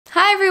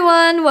Hi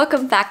everyone,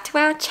 welcome back to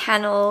our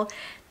channel.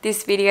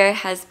 This video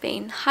has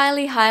been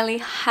highly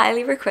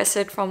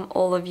requested from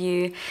all of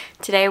you.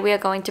 Today we are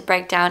going to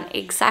break down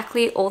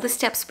exactly all the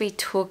steps we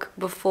took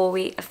before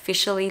we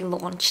officially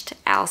launched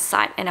our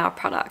site and our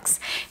products.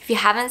 If you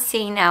haven't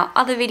seen our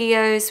other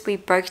videos, we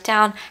broke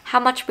down how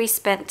much we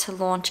spent to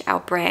launch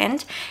our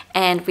brand,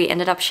 and we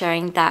ended up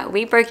sharing that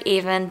we broke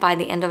even by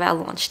the end of our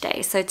launch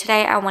day. So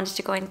today I wanted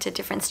to go into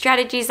different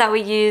strategies that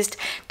we used.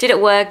 Did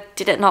it work?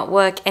 Did it not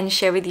work? And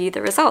share with you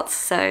the results.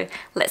 So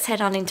let's head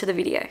on into the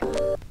video.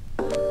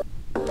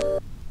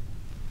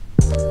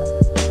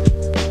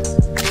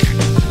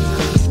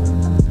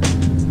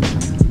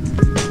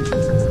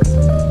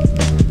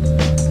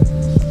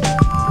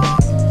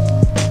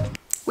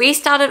 We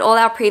started all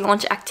our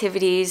pre-launch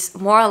activities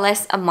more or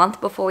less a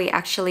month before we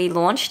actually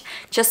launched,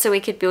 just so we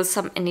could build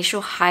some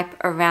initial hype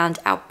around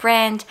our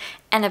brand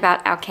and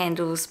about our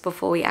candles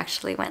before we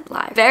actually went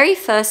live. Very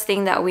first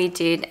thing that we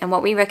did, and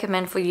what we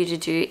recommend for you to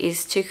do,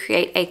 is to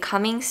create a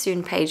coming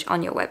soon page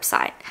on your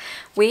website.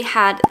 We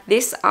had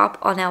this up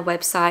on our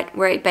website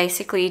where it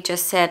basically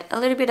just said a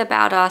little bit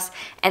about us,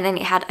 and then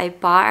it had a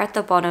bar at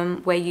the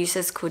bottom where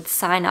users could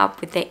sign up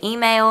with their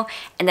email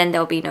and then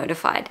they'll be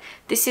notified.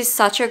 This is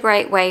such a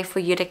great way for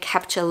you to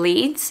capture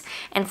leads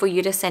and for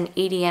you to send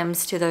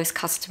EDMs to those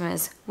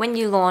customers when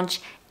you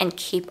launch and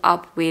keep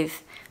up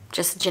with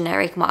just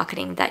generic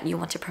marketing that you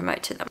want to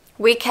promote to them.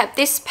 We kept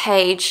this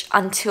page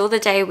until the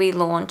day we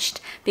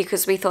launched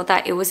because we thought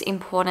that it was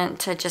important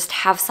to just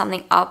have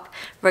something up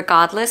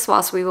regardless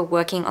whilst we were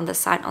working on the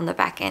site on the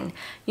back end.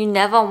 You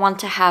never want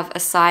to have a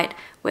site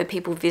where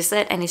people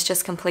visit and it's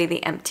just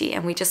completely empty,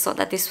 and we just thought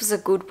that this was a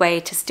good way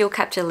to still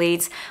capture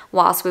leads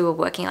whilst we were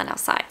working on our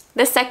site.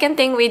 The second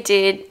thing we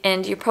did,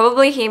 and you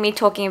probably hear me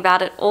talking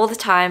about it all the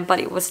time, but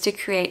it was to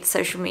create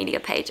social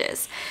media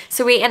pages.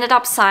 So we ended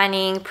up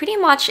signing pretty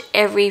much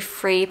every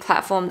free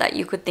platform that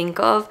you could think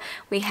of.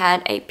 We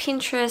had a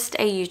Pinterest,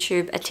 a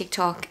YouTube, a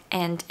TikTok,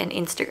 and an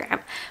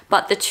Instagram.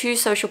 But the two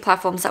social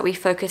platforms that we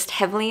focused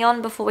heavily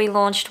on before we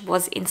launched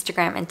was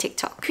Instagram and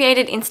TikTok.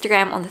 Created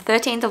Instagram on the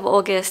 13th of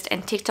August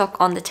and TikTok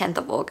on the 10th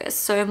of August.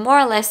 So more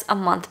or less a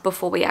month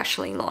before we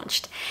actually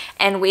launched.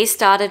 And we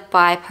started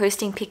by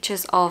posting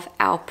pictures of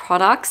our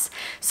products.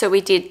 So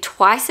we did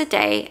twice a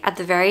day at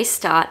the very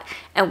start,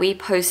 and we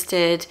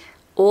posted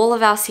all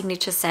of our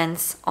signature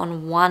scents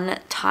on one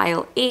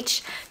tile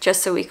each,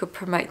 just so we could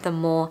promote them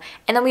more.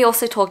 And then we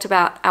also talked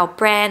about our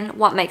brand,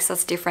 what makes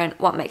us different,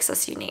 what makes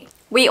us unique.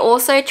 We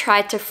also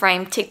tried to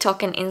frame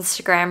TikTok and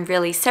Instagram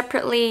really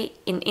separately.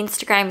 In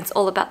Instagram, it's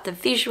all about the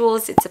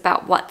visuals, it's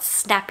about what's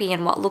snappy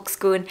and what looks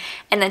good,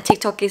 and then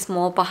TikTok is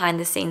more behind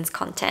the scenes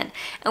content.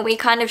 And we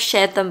kind of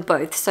shared them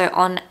both. So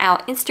on our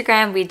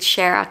Instagram, we'd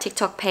share our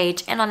TikTok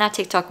page, and on our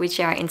TikTok, we'd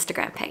share our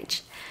Instagram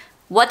page.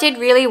 What did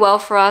really well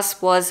for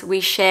us was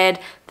we shared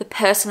the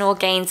personal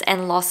gains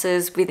and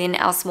losses within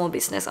our small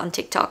business on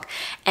TikTok.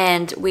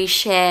 And we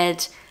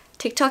shared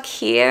TikTok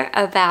here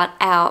about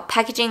our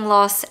packaging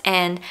loss,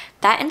 and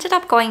that ended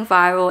up going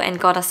viral and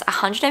got us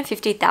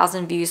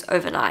 150,000 views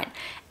overnight.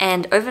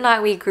 And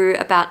overnight we grew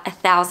about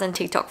 1,000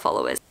 TikTok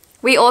followers.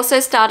 We also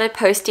started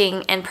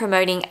posting and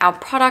promoting our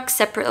products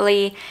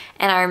separately,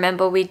 and I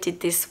remember we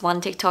did this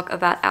one TikTok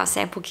about our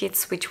sample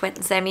kits which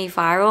went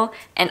semi-viral,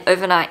 and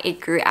overnight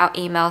it grew our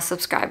email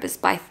subscribers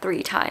by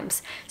 3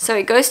 times. So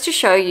it goes to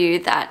show you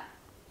that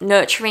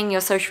nurturing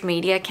your social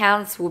media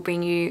accounts will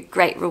bring you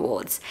great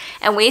rewards.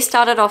 And we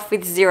started off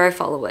with 0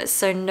 followers,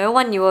 so no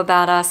one knew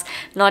about us,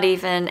 not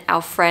even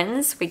our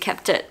friends. We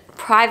kept it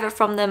private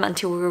from them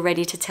until we were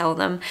ready to tell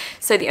them.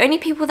 So the only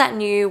people that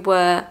knew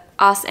were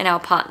us and our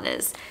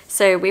partners.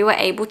 So we were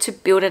able to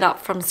build it up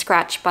from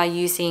scratch by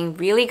using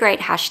really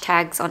great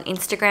hashtags on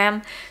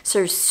Instagram.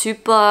 So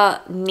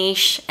super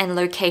niche and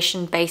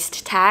location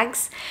based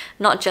tags,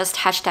 not just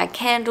hashtag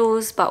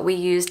candles, but we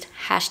used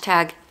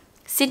hashtag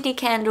Sydney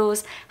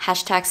candles,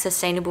 hashtag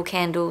sustainable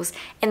candles,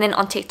 and then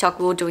on TikTok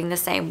we were doing the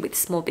same with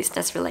small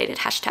business related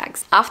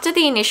hashtags. After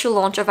the initial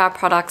launch of our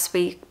products,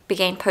 we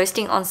began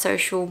posting on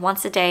social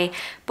once a day,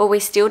 but we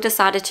still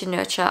decided to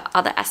nurture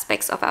other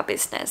aspects of our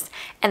business.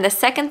 And the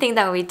second thing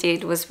that we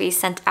did was we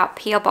sent out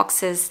PR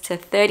boxes to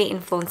 30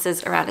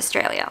 influencers around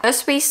Australia.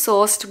 First, we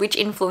sourced which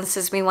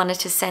influencers we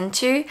wanted to send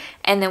to,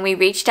 and then we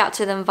reached out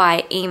to them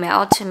via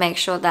email to make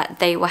sure that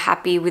they were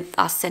happy with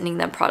us sending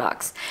them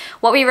products.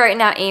 What we wrote in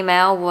our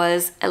email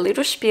was a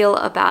little spiel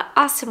about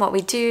us and what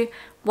we do,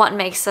 what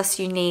makes us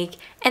unique,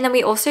 and then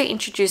we also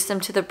introduced them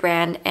to the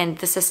brand and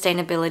the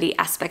sustainability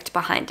aspect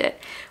behind it.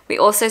 We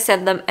also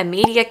sent them a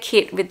media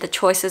kit with the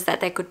choices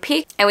that they could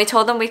pick, and we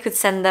told them we could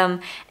send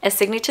them a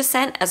signature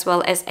scent as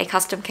well as a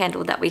custom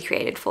candle that we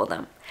created for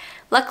them.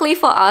 Luckily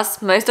for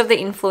us, most of the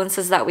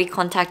influencers that we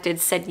contacted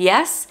said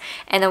yes,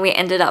 and then we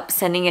ended up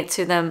sending it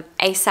to them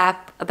ASAP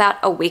about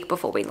a week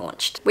before we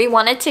launched. We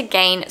wanted to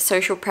gain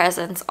social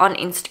presence on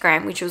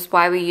Instagram, which was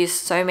why we used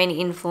so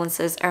many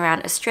influencers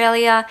around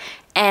Australia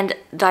and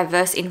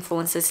diverse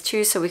influencers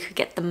too, so we could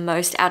get the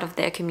most out of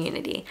their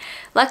community.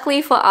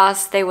 Luckily for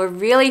us, they were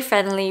really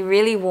friendly,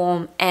 really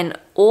warm, and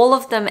all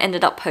of them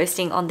ended up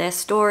posting on their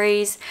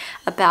stories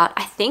about,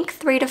 I think,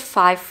 3 to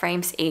 5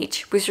 frames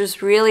each, which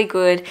was really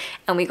good.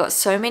 And we got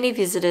so many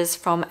visitors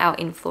from our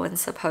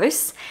influencer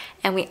posts,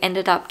 and we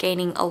ended up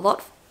gaining a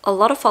lot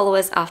of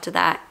followers after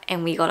that,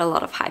 and we got a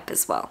lot of hype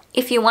as well.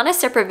 If you want a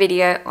separate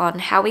video on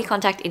how we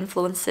contact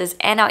influencers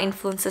and our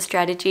influencer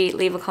strategy,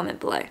 leave a comment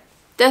below.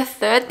 The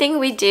third thing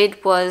we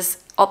did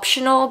was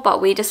optional,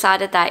 but we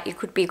decided that it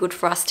could be good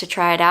for us to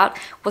try it out,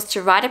 was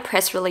to write a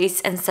press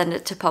release and send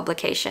it to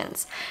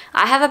publications.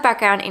 I have a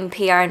background in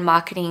PR and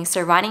marketing,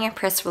 so writing a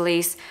press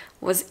release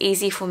was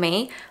easy for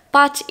me.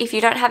 But if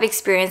you don't have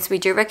experience, we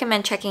do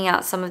recommend checking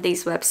out some of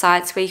these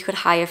websites where you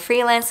could hire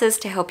freelancers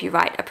to help you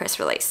write a press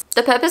release.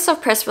 The purpose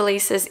of press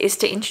releases is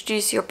to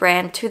introduce your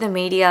brand to the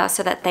media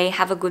so that they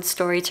have a good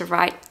story to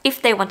write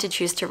if they want to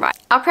choose to write.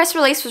 Our press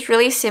release was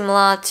really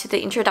similar to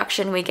the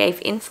introduction we gave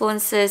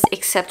influencers,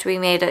 except we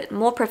made it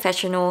more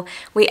professional.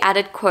 We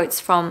added quotes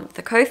from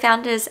the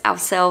co-founders,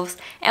 ourselves,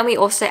 and we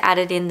also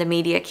added in the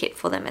media kit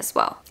for them as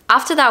well.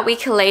 After that, we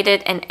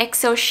collated an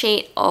Excel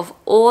sheet of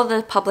all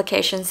the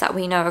publications that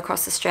we know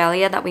across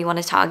Australia that we want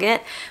to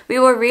target. We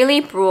were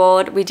really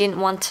broad. We didn't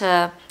want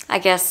to, I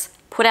guess,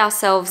 put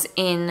ourselves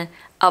in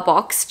a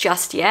box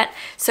just yet.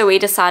 So we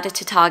decided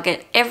to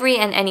target every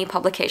and any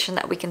publication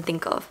that we can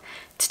think of.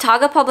 To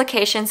target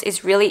publications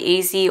is really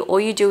easy.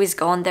 All you do is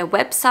go on their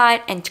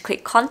website and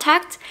click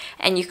contact,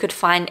 and you could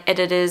find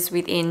editors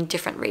within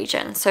different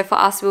regions. So for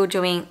us, we were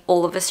doing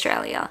all of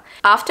Australia.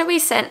 After we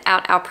sent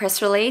out our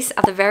press release,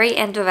 at the very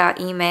end of our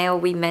email,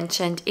 we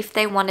mentioned if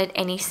they wanted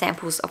any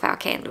samples of our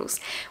candles.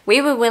 We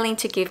were willing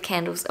to give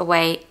candles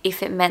away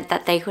if it meant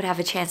that they could have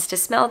a chance to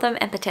smell them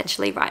and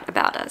potentially write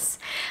about us.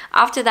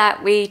 After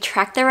that, we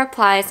tracked their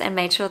replies and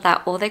made sure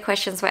that all their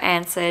questions were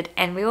answered,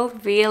 and we were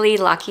really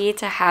lucky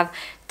to have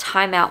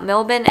Time Out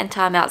Melbourne and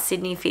Time Out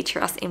Sydney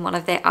feature us in one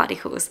of their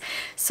articles.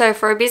 So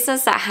for a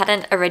business that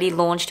hadn't already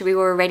launched, we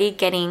were already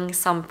getting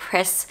some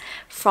press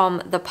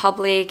from the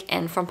public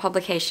and from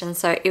publications.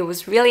 So it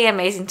was really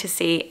amazing to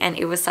see, and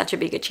it was such a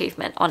big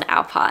achievement on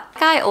our part.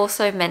 Like I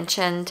also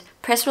mentioned,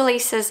 press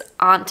releases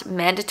aren't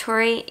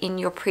mandatory in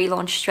your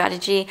pre-launch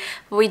strategy,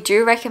 but we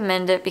do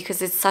recommend it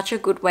because it's such a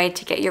good way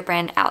to get your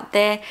brand out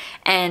there.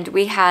 And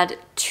we had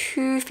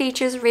 2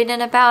 features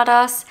written about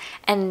us,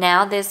 and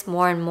now there's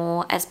more and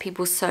more. As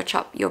people search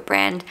up your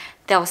brand,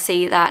 they'll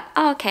see that,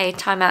 oh, okay,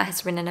 Time Out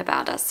has written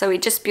about us. So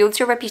it just builds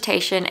your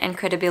reputation and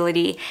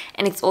credibility,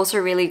 and it's also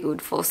really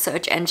good for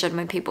search engine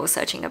when people are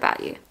searching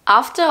about you.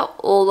 After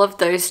all of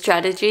those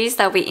strategies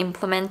that we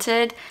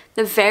implemented,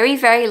 the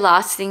very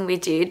last thing we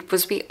did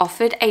was we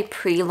offered a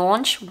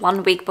pre-launch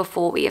 1 week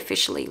before we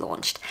officially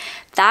launched.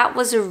 That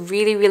was a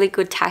really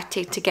good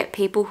tactic to get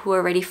people who are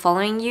already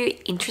following you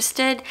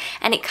interested,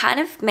 and it kind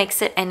of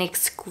makes it an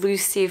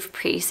exclusive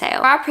pre-sale.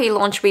 For our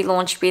pre-launch, we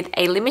launched with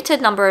a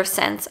limited number of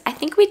scents. I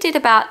think we did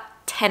about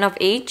 10 of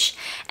each,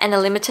 and a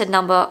limited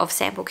number of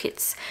sample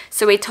kits.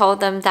 So we told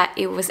them that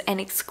it was an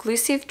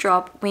exclusive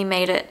drop. We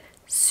made it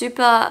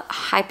super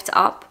hyped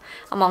up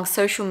among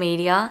social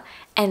media,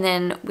 and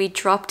then we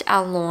dropped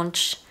our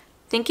launch,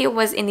 I think it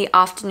was in the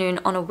afternoon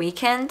on a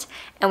weekend,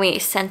 and we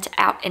sent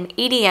out an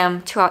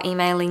EDM to our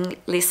emailing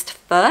list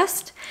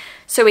first.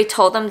 So we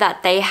told them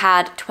that they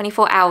had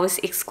 24 hours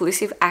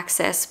exclusive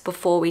access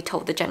before we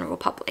told the general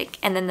public.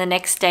 And then the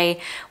next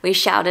day we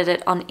shouted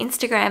it on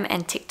Instagram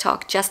and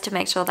TikTok just to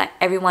make sure that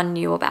everyone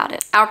knew about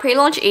it. Our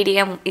pre-launch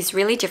EDM is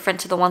really different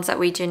to the ones that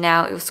we do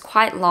now. It was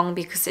quite long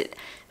because it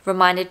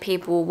reminded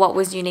people what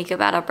was unique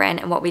about our brand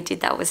and what we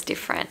did that was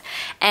different.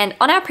 And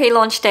on our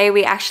pre-launch day,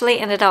 we actually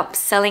ended up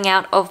selling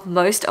out of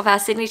most of our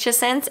signature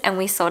scents, and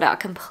we sold out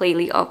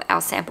completely of our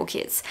sample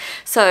kits.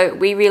 So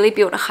we really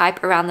built a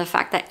hype around the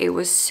fact that it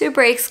was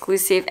super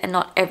exclusive and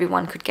not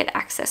everyone could get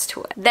access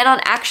to it. Then on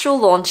actual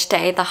launch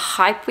day, the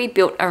hype we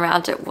built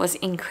around it was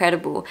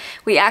incredible.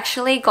 We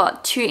actually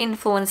got 2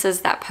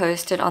 influencers that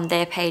posted on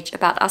their page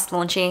about us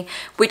launching,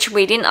 which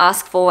we didn't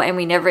ask for and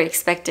we never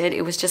expected.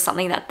 It was just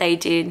something that they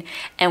did,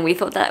 and we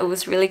thought that it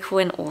was really cool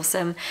and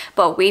awesome.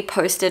 But we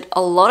posted a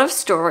lot of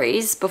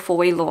stories before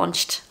we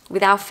launched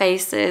with our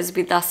faces,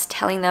 with us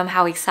telling them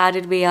how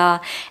excited we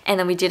are, and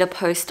then we did a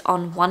post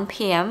on 1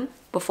 p.m.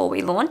 before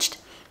we launched.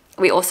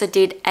 We also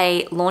did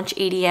a launch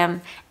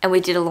EDM, and we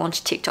did a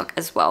launch TikTok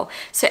as well.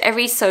 So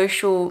every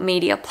social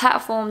media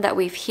platform that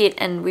we've hit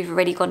and we've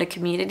already got a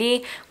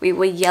community, we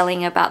were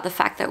yelling about the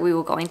fact that we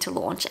were going to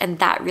launch, and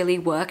that really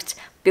worked,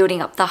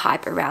 building up the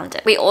hype around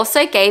it. We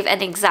also gave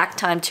an exact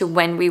time to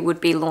when we would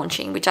be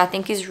launching, which I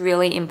think is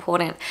really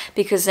important,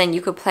 because then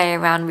you could play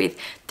around with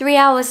 3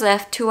 hours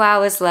left, 2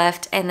 hours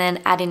left, and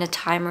then add in a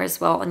timer as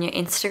well on your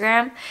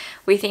Instagram.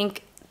 We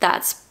think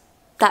that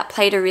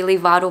played a really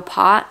vital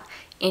part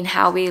in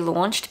how we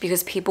launched,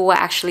 because people were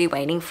actually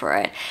waiting for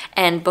it.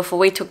 And before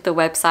we took the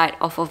website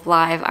off of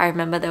live, I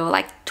remember there were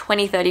like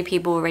 20-30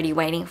 people already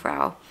waiting for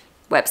our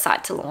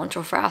website to launch,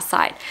 or for our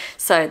site.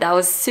 So that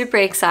was super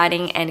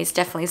exciting, and it's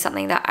definitely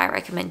something that I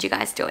recommend you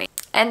guys doing.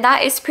 And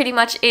that is pretty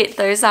much it.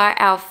 Those are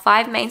our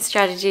 5 main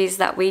strategies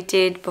that we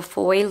did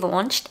before we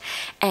launched,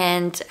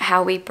 and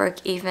how we broke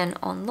even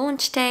on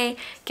launch day,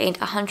 gained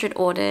 100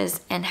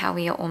 orders, and how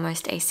we are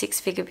almost a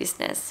 6-figure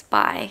business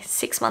by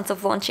 6 months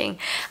of launching.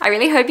 I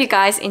really hope you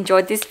guys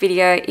enjoyed this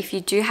video. If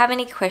you do have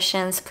any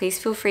questions, please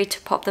feel free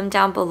to pop them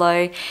down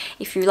below.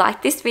 If you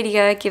like this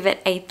video, give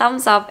it a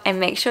thumbs up and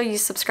make sure you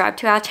subscribe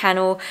to our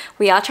channel.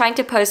 We are trying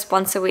to post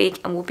once a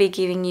week, and we'll be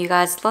giving you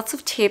guys lots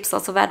of tips,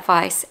 lots of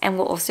advice, and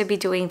we'll also be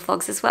doing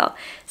vlogs as well.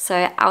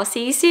 So I'll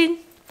see you soon.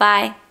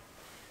 Bye.